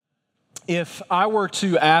if I were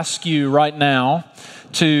to ask you right now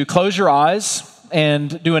to close your eyes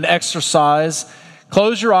and do an exercise,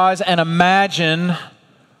 close your eyes and imagine,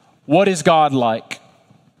 what is God like?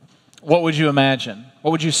 What would you imagine?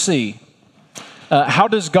 What would you see? How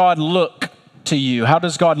does God look to you? How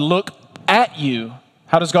does God look at you?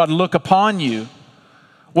 How does God look upon you?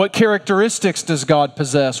 What characteristics does God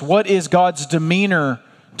possess? What is God's demeanor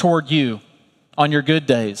toward you on your good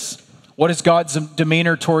days? What is God's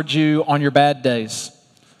demeanor toward you on your bad days?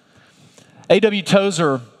 A.W.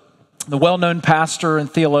 Tozer, the well-known pastor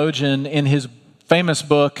and theologian, in his famous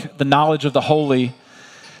book, The Knowledge of the Holy,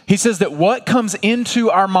 he says that what comes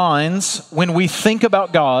into our minds when we think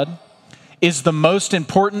about God is the most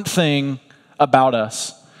important thing about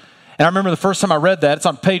us. And I remember the first time I read that, it's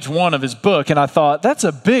on page 1 of his book, and I thought, that's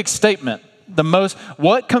a big statement.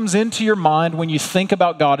 What comes into your mind when you think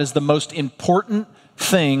about God is the most important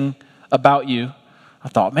thing about you. I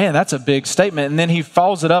thought, man, that's a big statement. And then he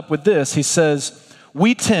follows it up with this. He says,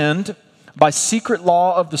 we tend, by secret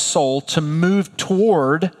law of the soul, to move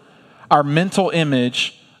toward our mental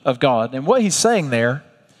image of God. And what he's saying there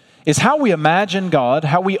is how we imagine God,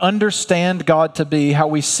 how we understand God to be, how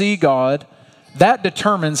we see God, that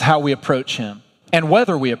determines how we approach him and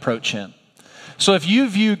whether we approach him. So if you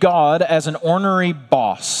view God as an ornery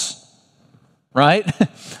boss, right?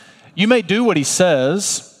 You may do what he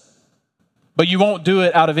says, but you won't do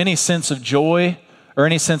it out of any sense of joy or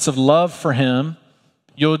any sense of love for him.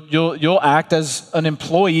 You'll act as an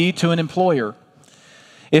employee to an employer.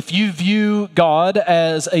 If you view God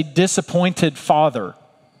as a disappointed father,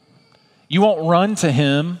 you won't run to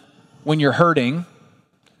him when you're hurting,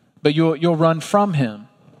 but you'll run from him.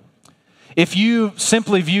 If you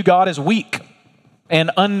simply view God as weak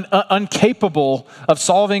and incapable of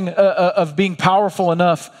of being powerful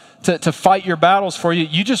enough to fight your battles for you,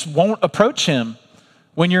 you just won't approach him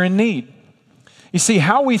when you're in need. You see,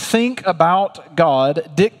 how we think about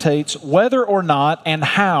God dictates whether or not and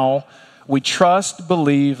how we trust,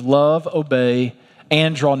 believe, love, obey,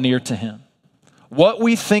 and draw near to him. What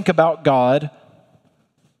we think about God,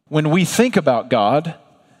 when we think about God,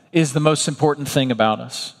 is the most important thing about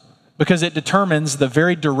us because it determines the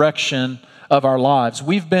very direction of our lives.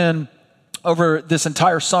 Over this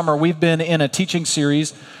entire summer, we've been in a teaching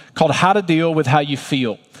series called How to Deal with How You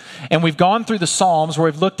Feel. And we've gone through the Psalms where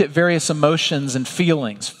we've looked at various emotions and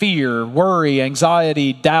feelings, fear, worry,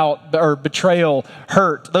 anxiety, doubt, or betrayal,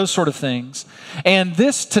 hurt, those sort of things. And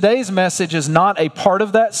today's message is not a part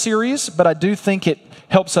of that series, but I do think it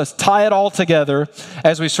helps us tie it all together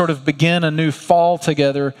as we sort of begin a new fall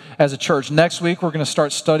together as a church. Next week, we're going to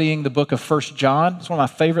start studying the book of 1 John. It's one of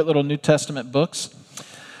my favorite little New Testament books.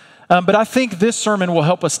 But I think this sermon will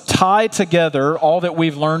help us tie together all that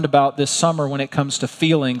we've learned about this summer when it comes to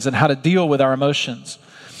feelings and how to deal with our emotions.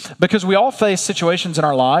 Because we all face situations in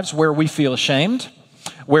our lives where we feel ashamed,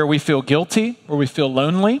 where we feel guilty, where we feel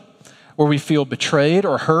lonely, where we feel betrayed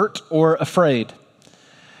or hurt or afraid.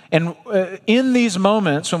 And in these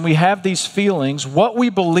moments, when we have these feelings, what we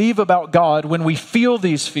believe about God when we feel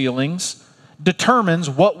these feelings determines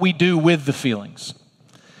what we do with the feelings.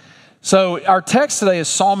 So our text today is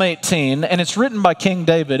Psalm 18, and it's written by King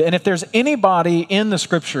David. And if there's anybody in the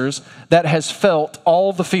scriptures that has felt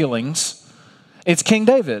all the feelings, it's King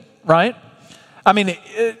David, right? I mean,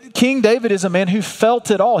 King David is a man who felt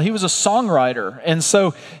it all. He was a songwriter. And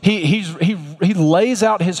so he lays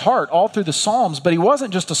out his heart all through the Psalms, but he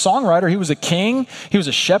wasn't just a songwriter. He was a king. He was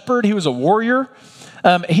a shepherd. He was a warrior.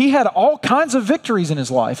 He had all kinds of victories in his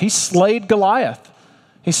life. He slayed Goliath.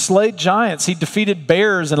 He slayed giants. He defeated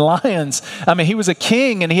bears and lions. I mean, he was a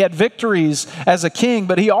king and he had victories as a king,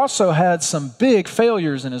 but he also had some big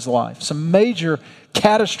failures in his life, some major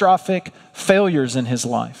catastrophic failures in his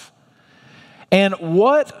life. And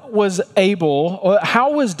how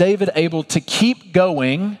was David able to keep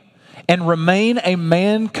going and remain a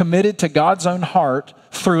man committed to God's own heart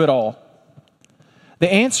through it all?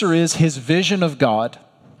 The answer is his vision of God.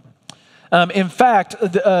 In fact,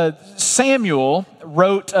 Samuel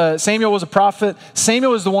was a prophet.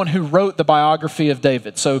 Samuel is the one who wrote the biography of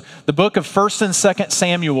David. So the book of 1st and 2nd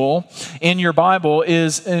Samuel in your Bible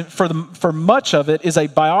is, for much of it, is a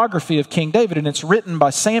biography of King David, and it's written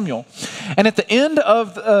by Samuel. And at the end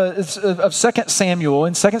of 2 Samuel,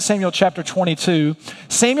 in 2 Samuel chapter 22,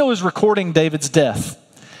 Samuel is recording David's death.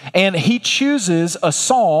 And he chooses a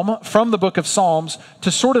psalm from the book of Psalms to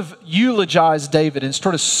sort of eulogize David and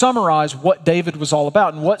sort of summarize what David was all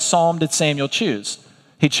about. And what psalm did Samuel choose?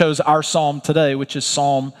 He chose our psalm today, which is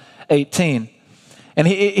Psalm 18.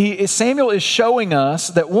 And Samuel is showing us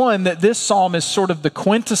that this psalm is sort of the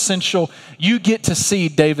quintessential, you get to see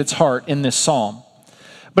David's heart in this psalm.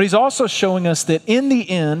 But he's also showing us that in the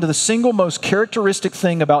end, the single most characteristic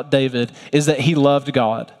thing about David is that he loved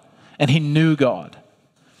God and he knew God.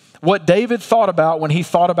 What David thought about when he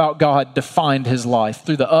thought about God defined his life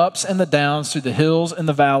through the ups and the downs, through the hills and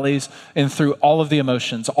the valleys, and through all of the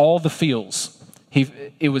emotions, all the feels.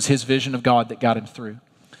 It was his vision of God that got him through.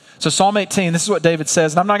 So Psalm 18, this is what David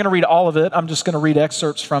says, and I'm not going to read all of it. I'm just going to read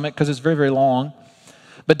excerpts from it because it's very, very long.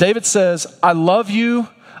 But David says, I love you,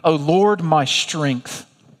 O Lord, my strength.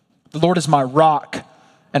 The Lord is my rock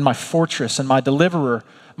and my fortress and my deliverer,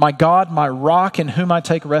 my God, my rock in whom I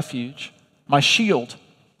take refuge, my shield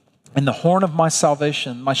and the horn of my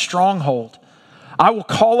salvation, my stronghold. I will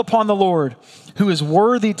call upon the Lord, who is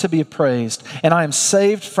worthy to be praised, and I am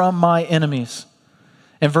saved from my enemies.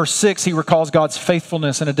 In verse 6, he recalls God's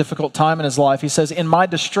faithfulness in a difficult time in his life. He says, in my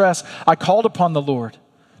distress, I called upon the Lord.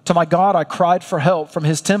 To my God, I cried for help. From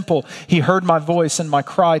his temple, he heard my voice, and my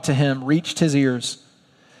cry to him reached his ears.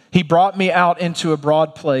 He brought me out into a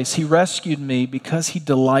broad place. He rescued me because he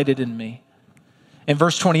delighted in me. In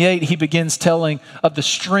verse 28, he begins telling of the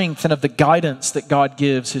strength and of the guidance that God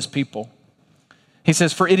gives his people. He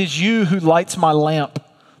says, for it is you who lights my lamp.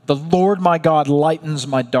 The Lord my God lightens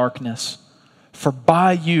my darkness. For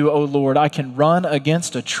by you, O Lord, I can run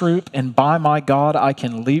against a troop, and by my God, I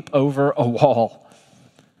can leap over a wall.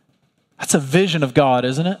 That's a vision of God,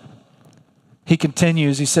 isn't it? He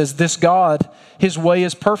continues, he says, this God, his way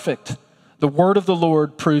is perfect. The word of the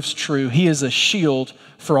Lord proves true. He is a shield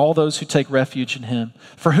for all those who take refuge in him.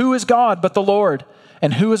 For who is God but the Lord?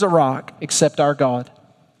 And who is a rock except our God?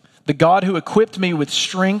 The God who equipped me with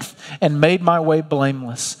strength and made my way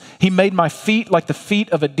blameless. He made my feet like the feet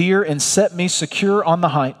of a deer and set me secure on the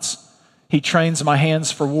heights. He trains my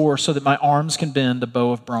hands for war so that my arms can bend a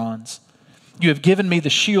bow of bronze. You have given me the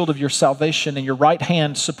shield of your salvation, and your right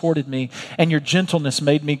hand supported me, and your gentleness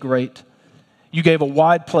made me great. You gave a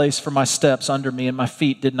wide place for my steps under me, and my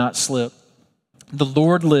feet did not slip. The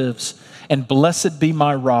Lord lives, and blessed be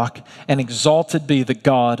my rock, and exalted be the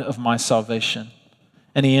God of my salvation.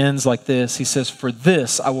 And he ends like this. He says, for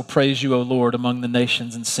this I will praise you, O Lord, among the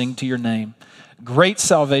nations, and sing to your name. Great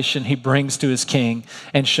salvation he brings to his king,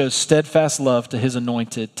 and shows steadfast love to his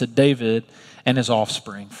anointed, to David and his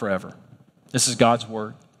offspring forever. This is God's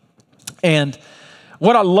word. And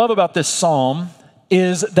what I love about this psalm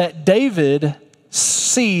is that David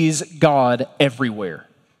sees God everywhere.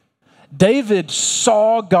 David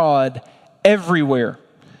saw God everywhere.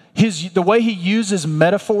 The way he uses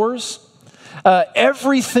metaphors,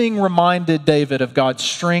 everything reminded David of God's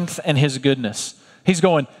strength and his goodness. He's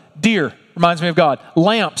going, deer reminds me of God.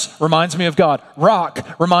 Lamps reminds me of God. Rock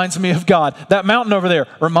reminds me of God. That mountain over there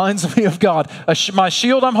reminds me of God. My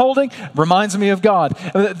shield I'm holding reminds me of God.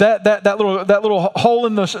 That little hole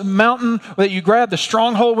in the mountain that you grab, the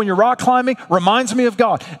stronghold when you're rock climbing, reminds me of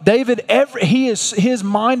God. David, his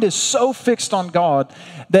mind is so fixed on God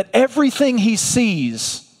that everything he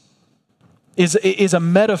sees is a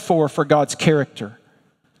metaphor for God's character.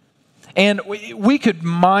 And we could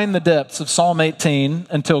mine the depths of Psalm 18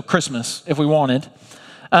 until Christmas if we wanted.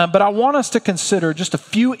 But I want us to consider just a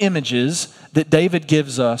few images that David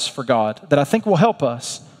gives us for God that I think will help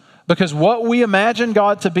us. Because what we imagine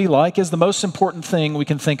God to be like is the most important thing we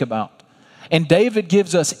can think about. And David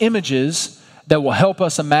gives us images that will help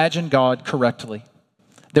us imagine God correctly,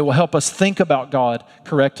 that will help us think about God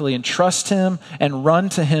correctly and trust him and run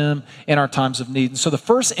to him in our times of need. And so the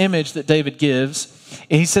first image that David gives,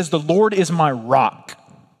 he says, the Lord is my rock.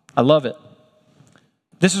 I love it.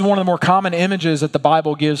 This is one of the more common images that the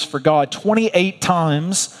Bible gives for God. 28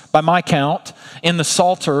 times, by my count, in the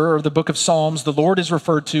Psalter or the book of Psalms, the Lord is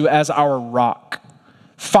referred to as our rock.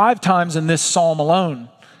 5 times in this psalm alone,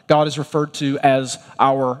 God is referred to as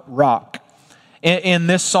our rock. In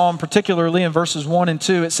this psalm, particularly in verses 1 and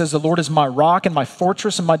 2, it says, the Lord is my rock and my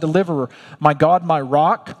fortress and my deliverer, my God, my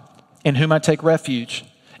rock, in whom I take refuge.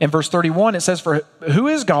 In verse 31, it says, for who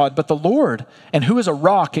is God but the Lord? And who is a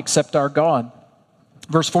rock except our God?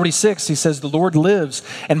 Verse 46, he says, the Lord lives,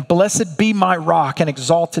 and blessed be my rock, and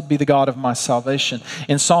exalted be the God of my salvation.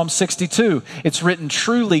 In Psalm 62, it's written,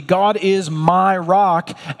 truly, God is my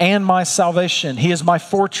rock and my salvation. He is my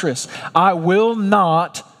fortress. I will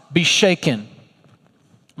not be shaken.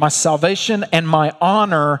 My salvation and my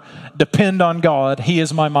honor depend on God. He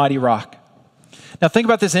is my mighty rock. Now think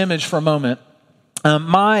about this image for a moment.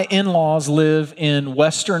 My in-laws live in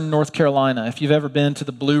western North Carolina. If you've ever been to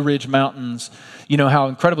the Blue Ridge Mountains, you know how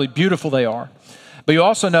incredibly beautiful they are. But you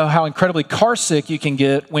also know how incredibly car sick you can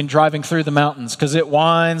get when driving through the mountains because it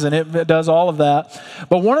winds and it does all of that.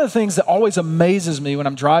 But one of the things that always amazes me when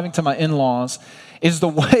I'm driving to my in-laws is the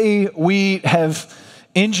way we have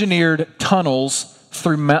engineered tunnels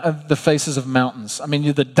through the faces of mountains. I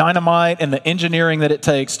mean, the dynamite and the engineering that it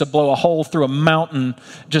takes to blow a hole through a mountain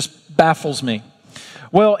just baffles me.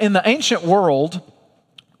 Well, in the ancient world,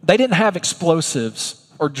 they didn't have explosives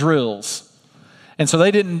or drills. And so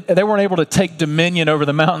they weren't able to take dominion over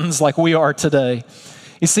the mountains like we are today.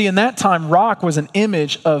 You see, in that time, rock was an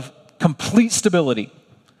image of complete stability,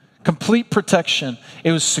 complete protection.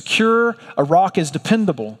 It was secure. A rock is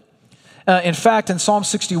dependable. In fact, in Psalm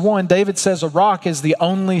 61, David says a rock is the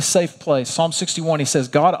only safe place. Psalm 61, he says,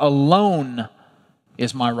 God alone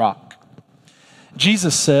is my rock.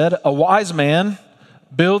 Jesus said, a wise man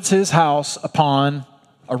builds his house upon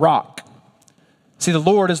a rock. See, the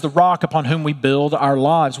Lord is the rock upon whom we build our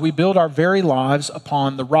lives. We build our very lives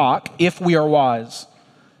upon the rock if we are wise.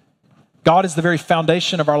 God is the very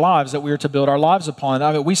foundation of our lives that we are to build our lives upon.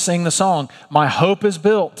 I mean, we sing the song, my hope is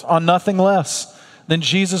built on nothing less than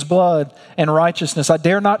Jesus' blood and righteousness. I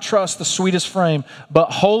dare not trust the sweetest frame,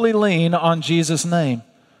 but wholly lean on Jesus' name.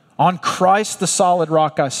 On Christ, the solid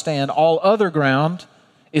rock I stand. All other ground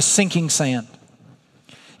is sinking sand.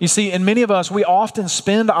 You see, in many of us, we often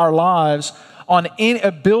spend our lives on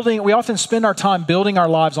we often spend our time building our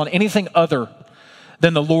lives on anything other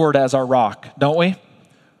than the Lord as our rock, don't we?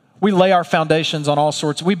 We lay our foundations on all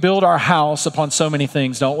sorts. We build our house upon so many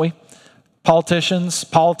things, don't we? Politicians,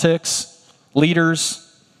 politics,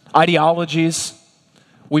 leaders, ideologies.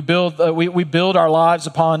 We build our lives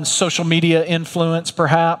upon social media influence,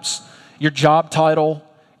 perhaps, your job title,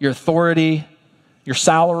 your authority, your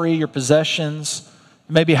salary, your possessions,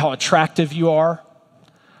 maybe how attractive you are,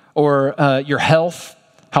 or your health,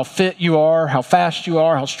 how fit you are, how fast you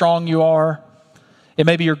are, how strong you are. It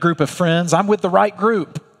may be your group of friends. I'm with the right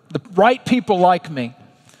group. The right people like me.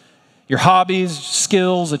 Your hobbies,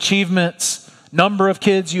 skills, achievements, number of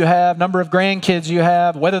kids you have, number of grandkids you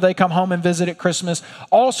have, whether they come home and visit at Christmas,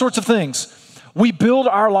 all sorts of things. We build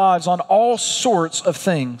our lives on all sorts of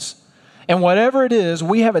things. And whatever it is,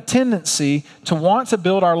 we have a tendency to want to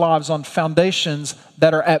build our lives on foundations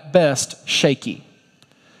that are at best shaky.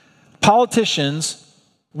 Politicians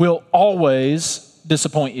will always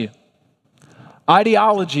disappoint you.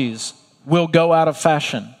 Ideologies will go out of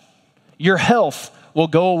fashion. Your health will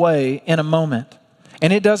go away in a moment.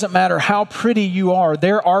 And it doesn't matter how pretty you are,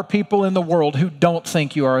 there are people in the world who don't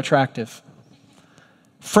think you are attractive.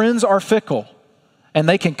 Friends are fickle, and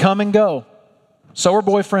they can come and go. So are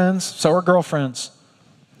boyfriends, so are girlfriends.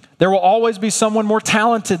 There will always be someone more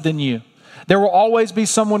talented than you. There will always be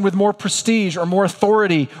someone with more prestige or more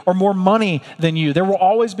authority or more money than you. There will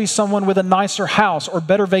always be someone with a nicer house or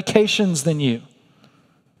better vacations than you.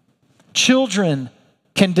 Children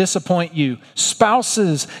can disappoint you.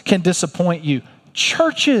 Spouses can disappoint you.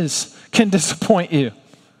 Churches can disappoint you.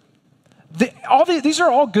 These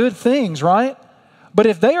are all good things, right? But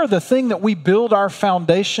if they are the thing that we build our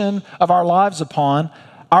foundation of our lives upon,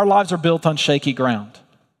 our lives are built on shaky ground.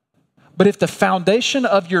 But if the foundation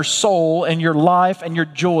of your soul and your life and your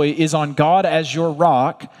joy is on God as your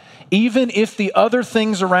rock, even if the other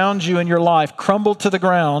things around you in your life crumble to the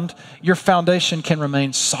ground, your foundation can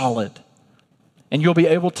remain solid. And you'll be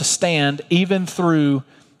able to stand even through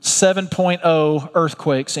 7.0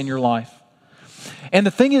 earthquakes in your life. And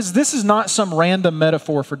the thing is, this is not some random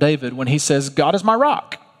metaphor for David when he says, God is my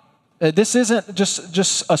rock. This isn't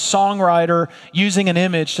just a songwriter using an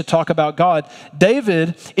image to talk about God.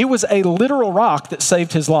 David, it was a literal rock that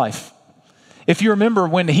saved his life. If you remember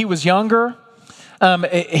when he was younger,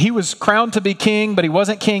 he was crowned to be king, but he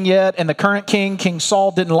wasn't king yet. And the current king, King Saul,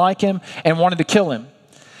 didn't like him and wanted to kill him.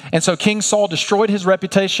 And so King Saul destroyed his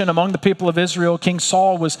reputation among the people of Israel. King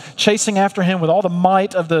Saul was chasing after him with all the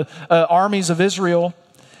might of the armies of Israel.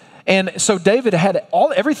 And so David had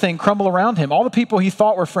everything crumble around him. All the people he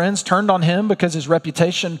thought were friends turned on him because his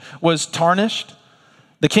reputation was tarnished.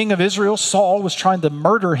 The king of Israel, Saul, was trying to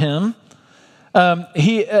murder him.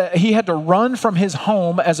 He had to run from his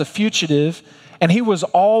home as a fugitive, and he was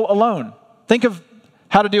all alone. Think of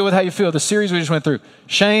how to deal with how you feel. The series we just went through.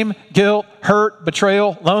 Shame, guilt, hurt,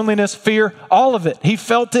 betrayal, loneliness, fear, all of it. He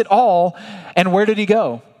felt it all. And where did he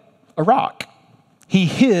go? A rock. He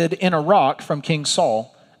hid in a rock from King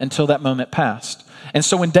Saul until that moment passed. And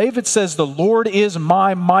so when David says, the Lord is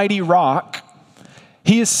my mighty rock,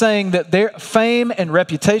 he is saying that their fame and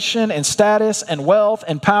reputation and status and wealth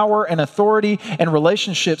and power and authority and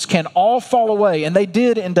relationships can all fall away. And they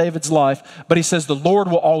did in David's life. But he says, the Lord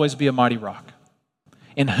will always be a mighty rock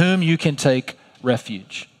in whom you can take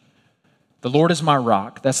refuge. The Lord is my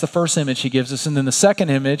rock. That's the first image he gives us. And then the second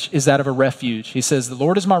image is that of a refuge. He says, the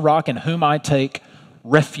Lord is my rock in whom I take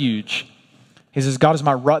refuge. He says, God is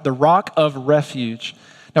my rock, the rock of refuge.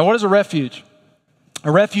 Now, what is a refuge?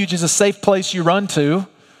 A refuge is a safe place you run to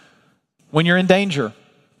when you're in danger.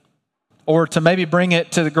 Or to maybe bring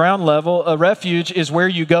it to the ground level, a refuge is where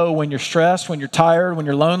you go when you're stressed, when you're tired, when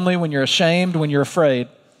you're lonely, when you're ashamed, when you're afraid.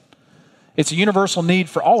 It's a universal need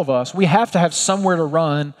for all of us. We have to have somewhere to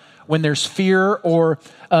run when there's fear or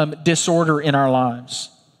disorder in our lives.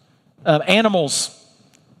 Animals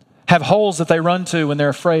have holes that they run to when they're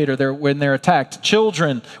afraid or when they're attacked.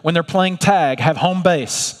 Children, when they're playing tag, have home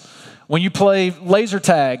base. When you play laser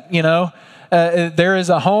tag, there is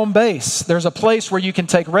a home base. There's a place where you can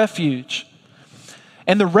take refuge.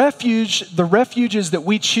 And the refuges that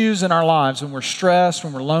we choose in our lives when we're stressed,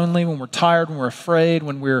 when we're lonely, when we're tired, when we're afraid,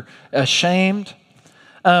 when we're ashamed,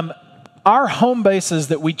 our home bases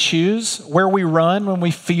that we choose, where we run when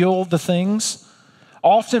we feel the things,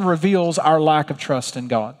 often reveals our lack of trust in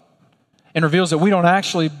God and reveals that we don't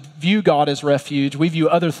actually view God as refuge. We view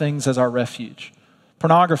other things as our refuge.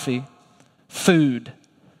 Pornography, food,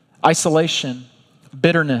 isolation,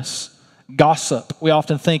 bitterness, gossip. We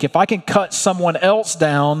often think if I can cut someone else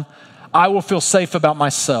down, I will feel safe about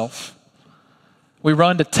myself. We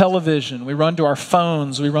run to television, we run to our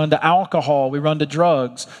phones, we run to alcohol, we run to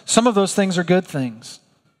drugs. Some of those things are good things.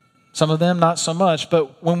 Some of them not so much.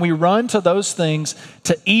 But when we run to those things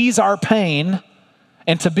to ease our pain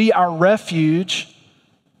and to be our refuge,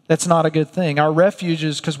 that's not a good thing. Our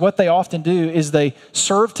refuges, because what they often do is they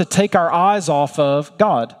serve to take our eyes off of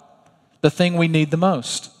God, the thing we need the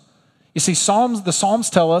most. You see, the Psalms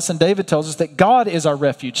tell us, and David tells us, that God is our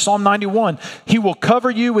refuge. Psalm 91, He will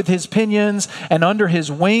cover you with His pinions, and under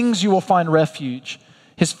His wings you will find refuge.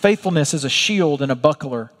 His faithfulness is a shield and a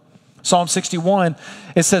buckler. Psalm 61,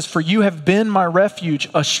 it says, for you have been my refuge,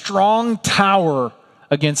 a strong tower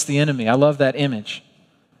against the enemy. I love that image.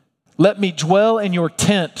 Let me dwell in your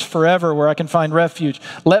tent forever where I can find refuge.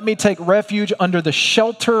 Let me take refuge under the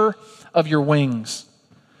shelter of your wings.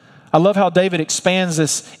 I love how David expands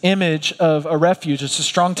this image of a refuge. It's a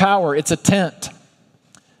strong tower. It's a tent.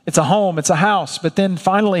 It's a home. It's a house. But then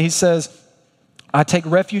finally he says, I take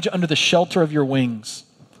refuge under the shelter of your wings.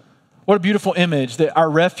 What a beautiful image that our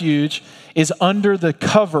refuge is under the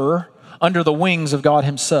cover, under the wings of God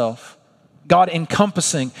Himself. God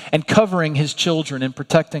encompassing and covering His children and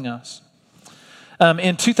protecting us.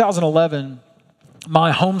 In 2011,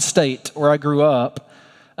 my home state where I grew up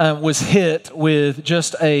was hit with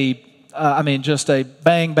just a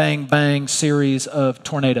bang, bang, bang series of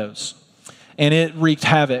tornadoes. And it wreaked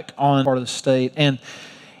havoc on part of the state. And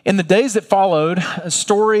in the days that followed,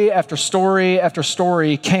 story after story after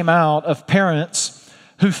story came out of parents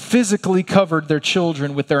who physically covered their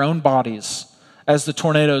children with their own bodies as the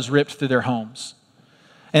tornadoes ripped through their homes.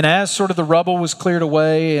 And as sort of the rubble was cleared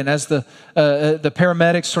away and as the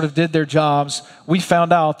paramedics sort of did their jobs, we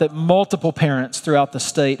found out that multiple parents throughout the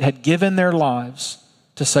state had given their lives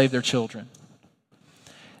to save their children.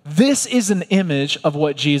 This is an image of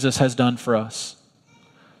what Jesus has done for us.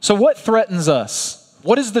 So what threatens us?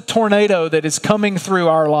 What is the tornado that is coming through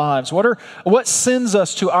our lives? What sends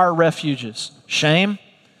us to our refuges? Shame,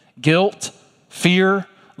 guilt, fear,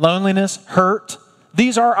 loneliness, hurt.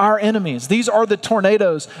 These are our enemies. These are the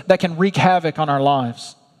tornadoes that can wreak havoc on our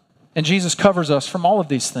lives. And Jesus covers us from all of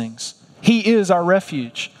these things. He is our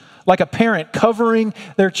refuge. Like a parent covering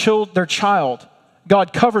their child,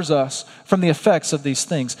 God covers us from the effects of these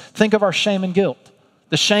things. Think of our shame and guilt.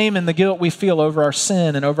 The shame and the guilt we feel over our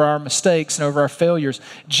sin and over our mistakes and over our failures.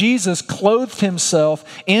 Jesus clothed Himself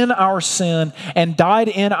in our sin and died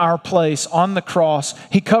in our place on the cross.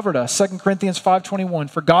 He covered us. 2 Corinthians 5:21,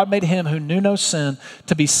 for God made Him who knew no sin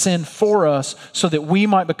to be sin for us so that we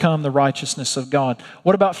might become the righteousness of God.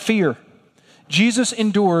 What about fear? Jesus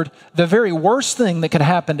endured the very worst thing that could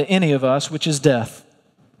happen to any of us, which is death.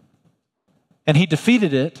 And He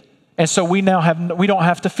defeated it. And so we don't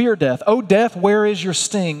have to fear death. Oh, death, where is your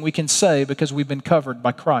sting? We can say because we've been covered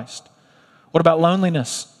by Christ. What about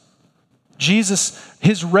loneliness? Jesus,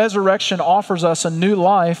 His resurrection offers us a new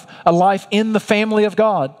life, a life in the family of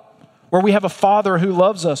God, where we have a Father who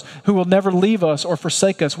loves us, who will never leave us or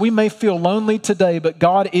forsake us. We may feel lonely today, but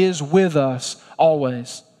God is with us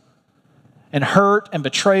always. And hurt and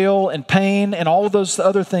betrayal and pain and all of those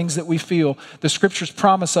other things that we feel, the Scriptures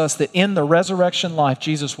promise us that in the resurrection life,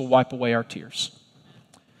 Jesus will wipe away our tears.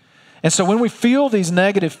 And so when we feel these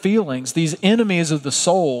negative feelings, these enemies of the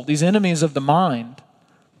soul, these enemies of the mind,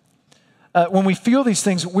 when we feel these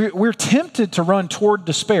things, we're tempted to run toward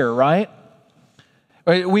despair, right?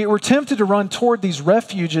 We're tempted to run toward these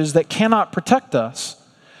refuges that cannot protect us.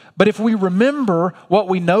 But if we remember what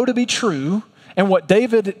we know to be true, and what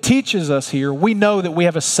David teaches us here, we know that we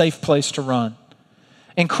have a safe place to run.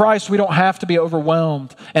 In Christ, we don't have to be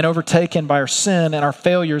overwhelmed and overtaken by our sin and our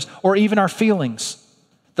failures or even our feelings.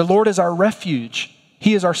 The Lord is our refuge.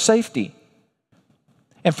 He is our safety.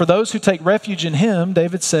 And for those who take refuge in him,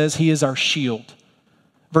 David says he is our shield.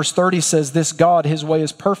 Verse 30 says, this God, his way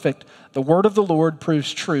is perfect. The word of the Lord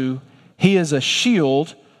proves true. He is a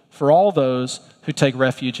shield for all those who take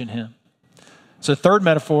refuge in him. So third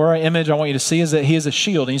metaphor, image I want you to see is that he is a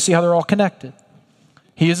shield. And you see how they're all connected.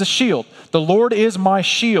 He is a shield. The Lord is my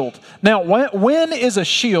shield. Now, when is a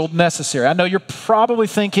shield necessary? I know you're probably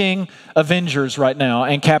thinking Avengers right now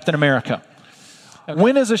and Captain America. Okay.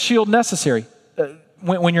 When is a shield necessary?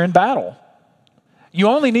 When you're in battle. You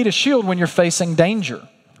only need a shield when you're facing danger,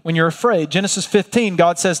 when you're afraid. Genesis 15,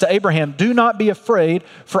 God says to Abraham, do not be afraid,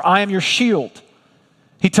 for I am your shield.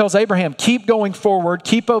 He tells Abraham, keep going forward,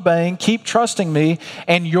 keep obeying, keep trusting me,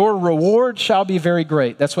 and your reward shall be very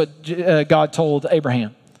great. That's what God told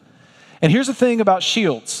Abraham. And here's the thing about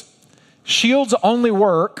shields. Shields only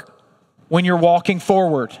work when you're walking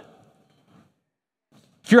forward.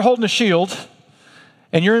 If you're holding a shield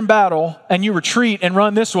and you're in battle and you retreat and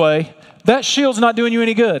run this way, that shield's not doing you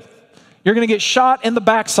any good. You're going to get shot in the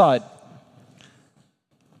backside.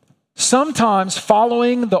 Sometimes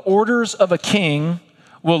following the orders of a king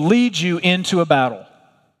will lead you into a battle.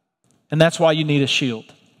 And that's why you need a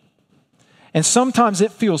shield. And sometimes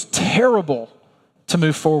it feels terrible to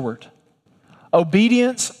move forward.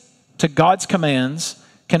 Obedience to God's commands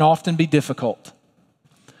can often be difficult.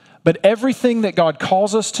 But everything that God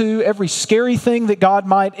calls us to, every scary thing that God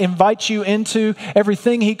might invite you into,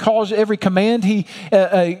 everything he calls, every command he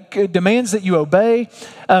demands that you obey,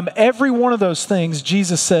 every one of those things,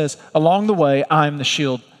 Jesus says, along the way, I'm the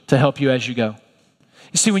shield to help you as you go.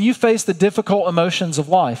 You see, when you face the difficult emotions of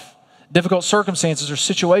life, difficult circumstances or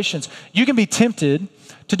situations, you can be tempted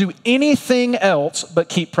to do anything else but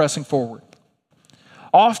keep pressing forward.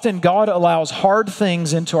 Often God allows hard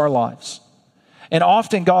things into our lives. And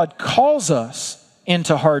often God calls us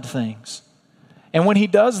into hard things. And when he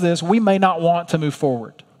does this, we may not want to move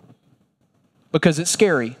forward because it's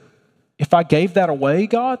scary. If I gave that away,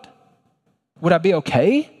 God, would I be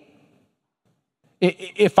okay?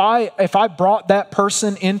 If I brought that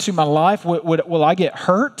person into my life, will I get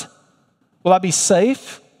hurt? Will I be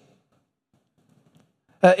safe?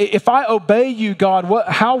 If I obey you, God,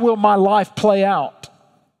 how will my life play out?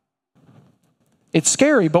 It's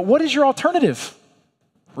scary, but what is your alternative?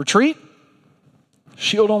 Retreat?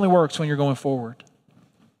 Shield only works when you're going forward.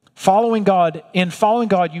 In following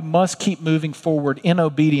God, you must keep moving forward in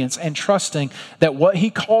obedience and trusting that what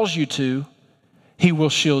he calls you to, he will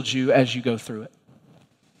shield you as you go through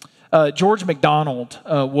it. George MacDonald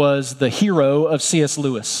was the hero of C.S.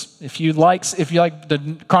 Lewis. If you like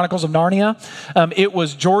the Chronicles of Narnia, it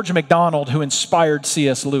was George MacDonald who inspired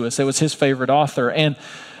C.S. Lewis. It was his favorite author. And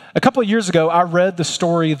a couple of years ago, I read the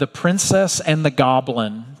story The Princess and the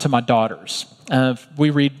Goblin to my daughters.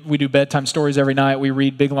 We do bedtime stories every night. We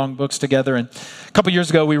read big, long books together. And a couple of years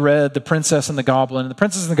ago, we read The Princess and the Goblin. And The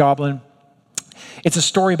Princess and the Goblin, it's a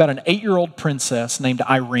story about an 8-year-old princess named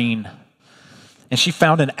Irene. And she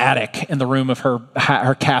found an attic in the room of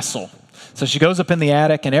her castle. So she goes up in the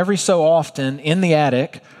attic, and every so often in the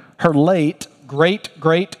attic, her late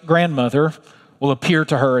great-great-grandmother will appear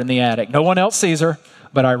to her in the attic. No one else sees her,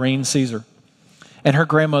 but Irene sees her. And her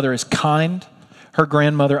grandmother is kind. Her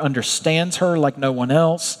grandmother understands her like no one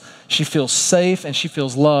else. She feels safe and she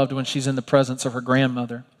feels loved when she's in the presence of her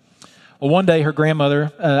grandmother. Well, one day her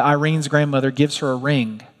grandmother, Irene's grandmother, gives her a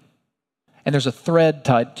ring. And there's a thread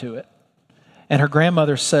tied to it. And her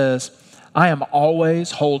grandmother says, I am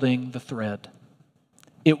always holding the thread.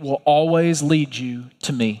 It will always lead you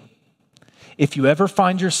to me. If you ever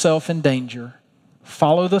find yourself in danger,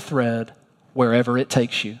 follow the thread wherever it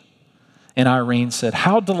takes you. And Irene said,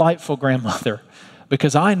 how delightful, grandmother,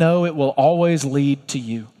 because I know it will always lead to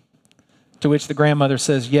you. To which the grandmother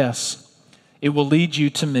says, yes, it will lead you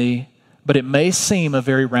to me, but it may seem a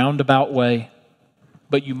very roundabout way,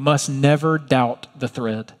 but you must never doubt the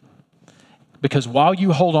thread. Because while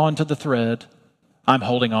you hold on to the thread, I'm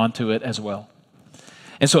holding on to it as well.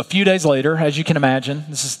 And so a few days later, as you can imagine,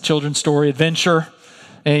 this is a children's story, adventure,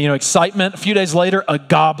 and excitement. A few days later, a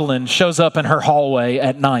goblin shows up in her hallway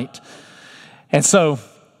at night. And so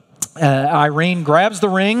Irene grabs the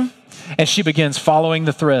ring and she begins following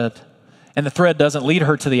the thread. And the thread doesn't lead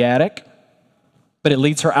her to the attic, but it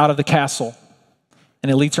leads her out of the castle.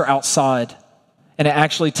 And it leads her outside. And it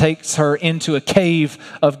actually takes her into a cave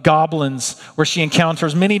of goblins where she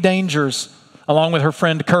encounters many dangers along with her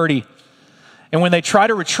friend Curdy. And when they try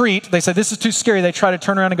to retreat, they say, this is too scary. They try to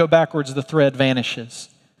turn around and go backwards. The thread vanishes.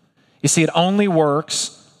 You see, it only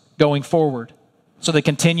works going forward. So they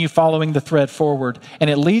continue following the thread forward, and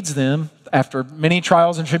it leads them, after many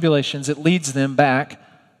trials and tribulations, it leads them back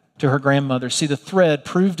to her grandmother. See, the thread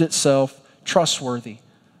proved itself trustworthy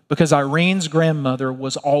because Irene's grandmother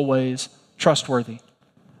was always trustworthy,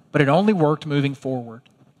 but it only worked moving forward.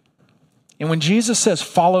 And when Jesus says,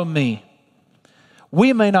 "Follow me,"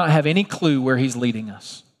 we may not have any clue where he's leading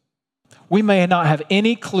us. We may not have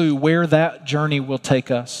any clue where that journey will take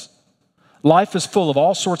us. Life is full of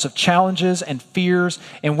all sorts of challenges and fears,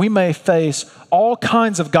 and we may face all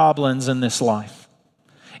kinds of goblins in this life.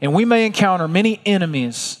 And we may encounter many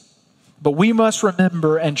enemies, but we must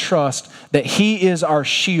remember and trust that he is our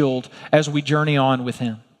shield as we journey on with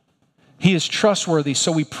him. He is trustworthy,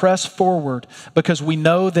 so we press forward because we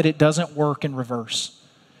know that it doesn't work in reverse.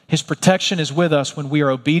 His protection is with us when we are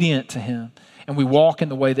obedient to him and we walk in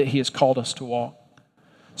the way that he has called us to walk.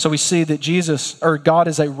 So we see that God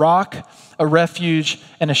is a rock, a refuge,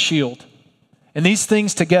 and a shield. And these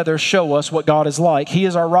things together show us what God is like. He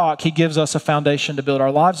is our rock. He gives us a foundation to build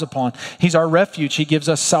our lives upon. He's our refuge. He gives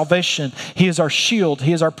us salvation. He is our shield.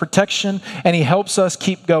 He is our protection, and he helps us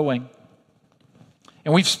keep going.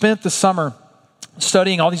 And we've spent the summer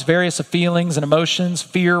studying all these various feelings and emotions: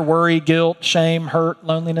 fear, worry, guilt, shame, hurt,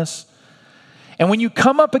 loneliness. And when you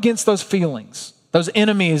come up against those feelings, those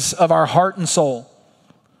enemies of our heart and soul,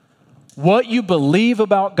 what you believe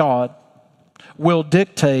about God will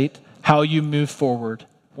dictate how you move forward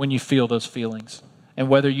when you feel those feelings, and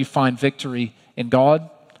whether you find victory in God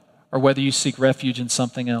or whether you seek refuge in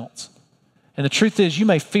something else. And the truth is, you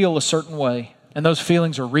may feel a certain way, and those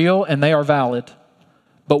feelings are real and they are valid.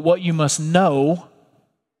 But what you must know,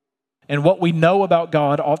 and what we know about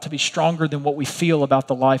God ought to be stronger than what we feel about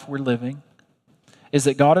the life we're living, is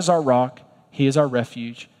that God is our rock, he is our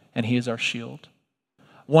refuge, and he is our shield.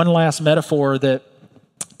 One last metaphor that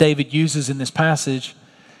David uses in this passage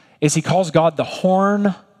is he calls God the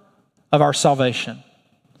horn of our salvation.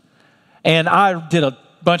 And I did a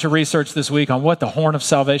bunch of research this week on what the horn of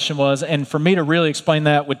salvation was, and for me to really explain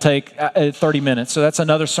that would take 30 minutes. So that's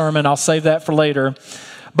another sermon. I'll save that for later.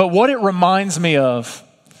 But what it reminds me of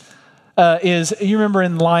is, you remember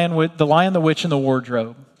in The Lion, the Witch, and the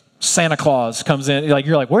Wardrobe, Santa Claus comes in.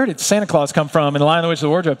 You're like, where did Santa Claus come from in The Lion, the Witch, and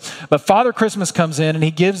the Wardrobe? But Father Christmas comes in and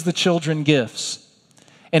he gives the children gifts.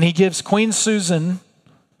 And he gives Queen Susan,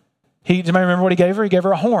 do you remember what he gave her? He gave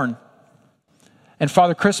her a horn. And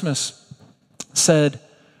Father Christmas said,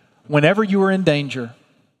 whenever you are in danger,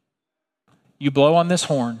 you blow on this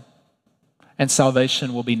horn and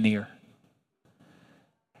salvation will be near.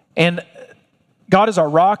 And God is our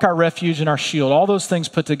rock, our refuge, and our shield. All those things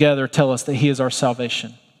put together tell us that he is our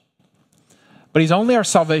salvation. But he's only our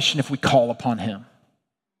salvation if we call upon him.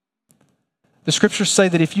 The scriptures say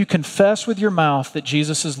that if you confess with your mouth that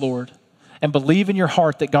Jesus is Lord and believe in your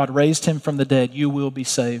heart that God raised him from the dead, you will be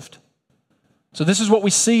saved. So this is what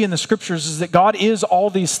we see in the scriptures, is that God is all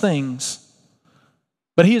these things,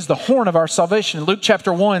 but he is the horn of our salvation. In Luke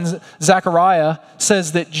chapter 1, Zechariah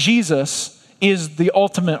says that Jesus is the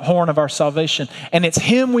ultimate horn of our salvation, and it's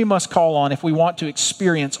him we must call on if we want to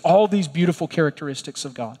experience all these beautiful characteristics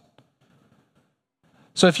of God.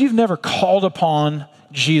 So if you've never called upon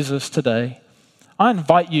Jesus today, I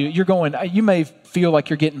invite you, you may feel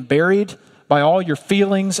like you're getting buried by all your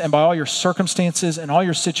feelings and by all your circumstances and all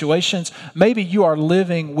your situations. Maybe you are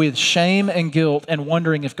living with shame and guilt and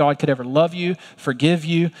wondering if God could ever love you, forgive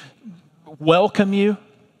you, welcome you.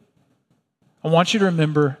 I want you to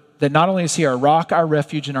remember that not only is he our rock, our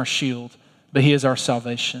refuge, and our shield, but he is our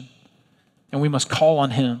salvation. And we must call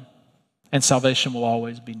on him, and salvation will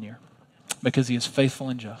always be near, because he is faithful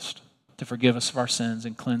and just to forgive us of our sins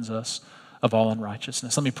and cleanse us of all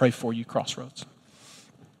unrighteousness. Let me pray for you, Crossroads.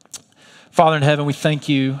 Father in heaven, we thank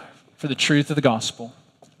you for the truth of the gospel,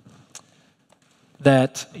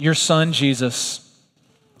 that your son Jesus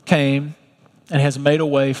came and has made a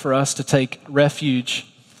way for us to take refuge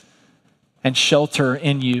and shelter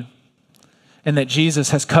in you, and that Jesus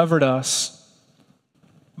has covered us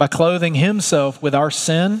by clothing himself with our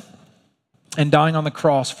sin and dying on the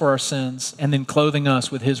cross for our sins, and then clothing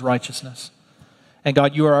us with his righteousness. And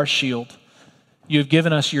God, you are our shield. You have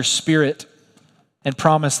given us your Spirit and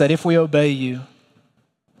promised that if we obey you,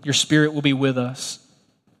 your Spirit will be with us,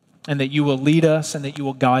 and that you will lead us and that you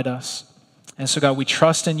will guide us. And so, God, we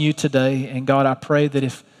trust in you today. And God, I pray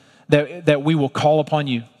that that we will call upon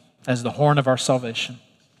you as the horn of our salvation.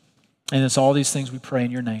 And it's all these things we pray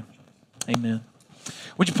in your name. Amen.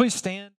 Would you please stand?